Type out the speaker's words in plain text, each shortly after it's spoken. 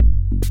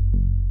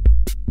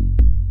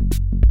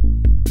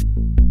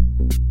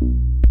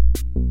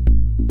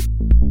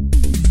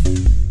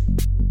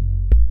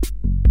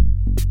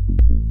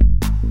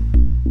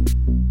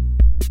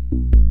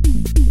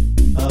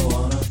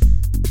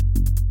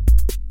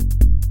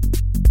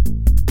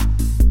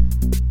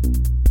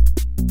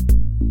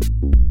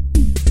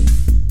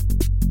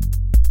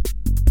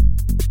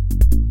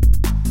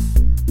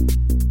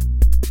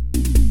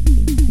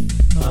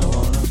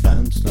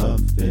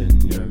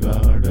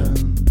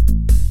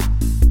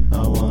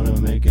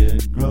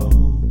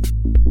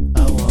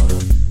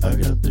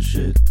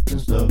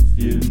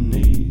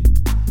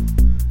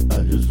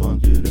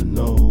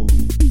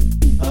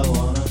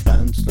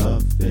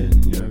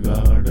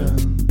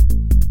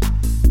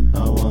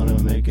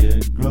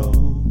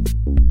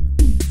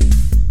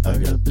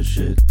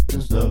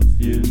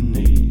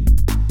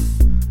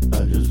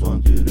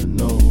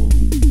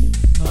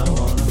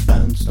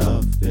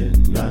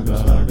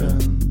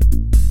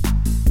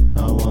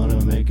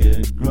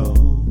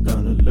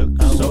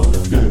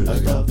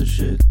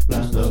shit,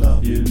 plant the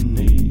love you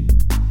need.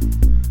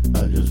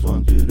 I just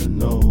want you to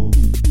know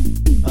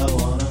I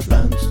wanna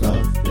plant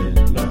stuff in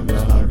your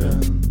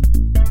garden.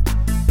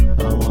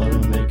 I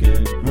wanna make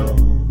it grow.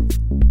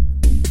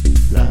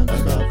 Plant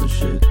stuff the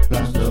shit,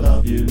 plant the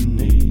love you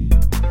need.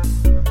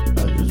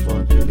 I just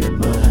want to get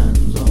my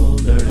hands all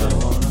dirty. I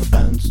wanna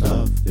plant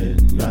stuff in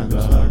your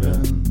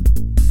garden.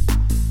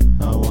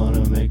 I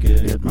wanna make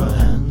it, get my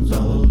hands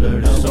all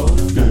dirty. So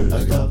good,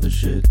 I got the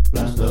shit,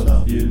 plant the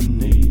love you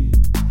need.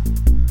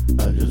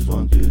 I just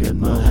want to get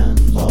my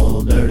hands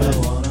all dirty. I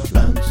wanna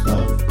plant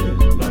stuff in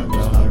your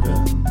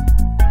garden.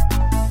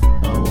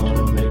 I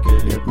wanna make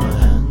it, get my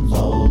hands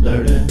all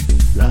dirty.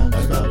 Plant,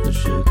 I got the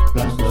shit,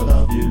 plant the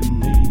love you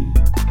need.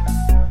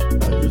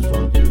 I just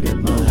want to get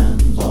my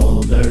hands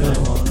all dirty. I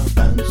wanna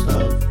plant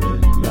stuff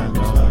in your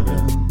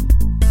garden.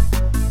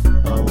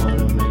 I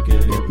wanna make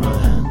it, get my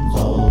hands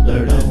all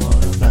dirty. I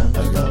wanna plant,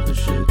 I got the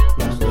shit,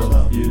 plant the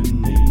love you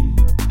need.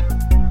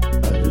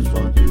 I just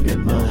want to get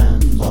my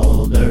hands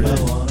all dirty.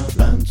 I wanna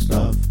plant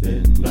stuff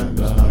in your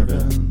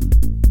garden.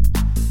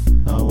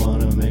 I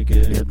wanna make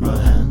it, get my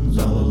hands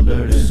all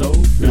dirty. So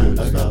good,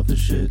 I got the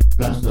shit,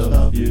 plant the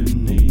love you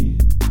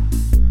need.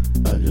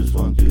 I just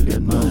want to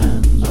get my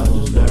hands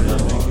all dirty.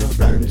 I wanna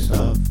plant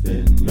stuff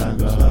in your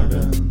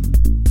garden.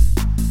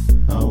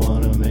 I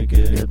wanna make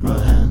it, get my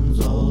hands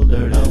all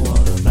dirty. I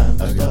wanna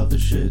plant, I got the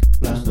shit,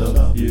 plant the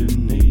love you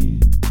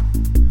need.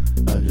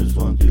 I just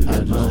want to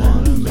get my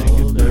hands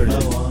all dirty. I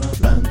wanna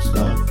plant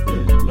stuff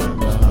in your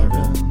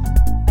garden.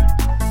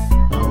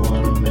 I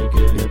wanna make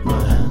it, get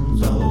my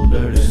hands all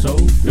dirty. So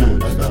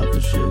good, I got the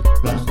shit,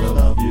 plant the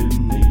love you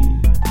need.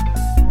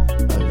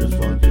 I just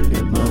want to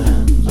get my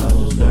hands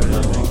all dirty.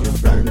 I wanna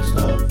plant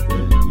stuff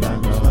in your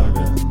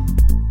garden.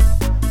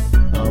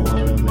 I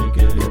wanna make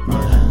it, get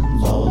my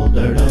hands all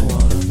dirty. I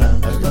wanna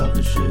plant, I got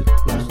the shit,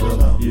 plant the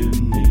love you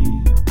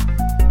need.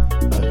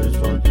 I just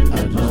want to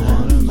get my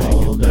hands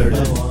all dirty.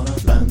 I wanna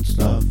plant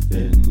stuff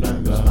in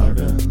your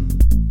garden.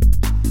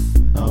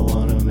 I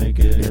wanna make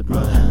it, get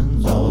my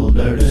hands all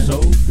dirty.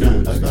 So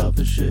good, I got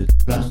the shit,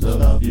 plant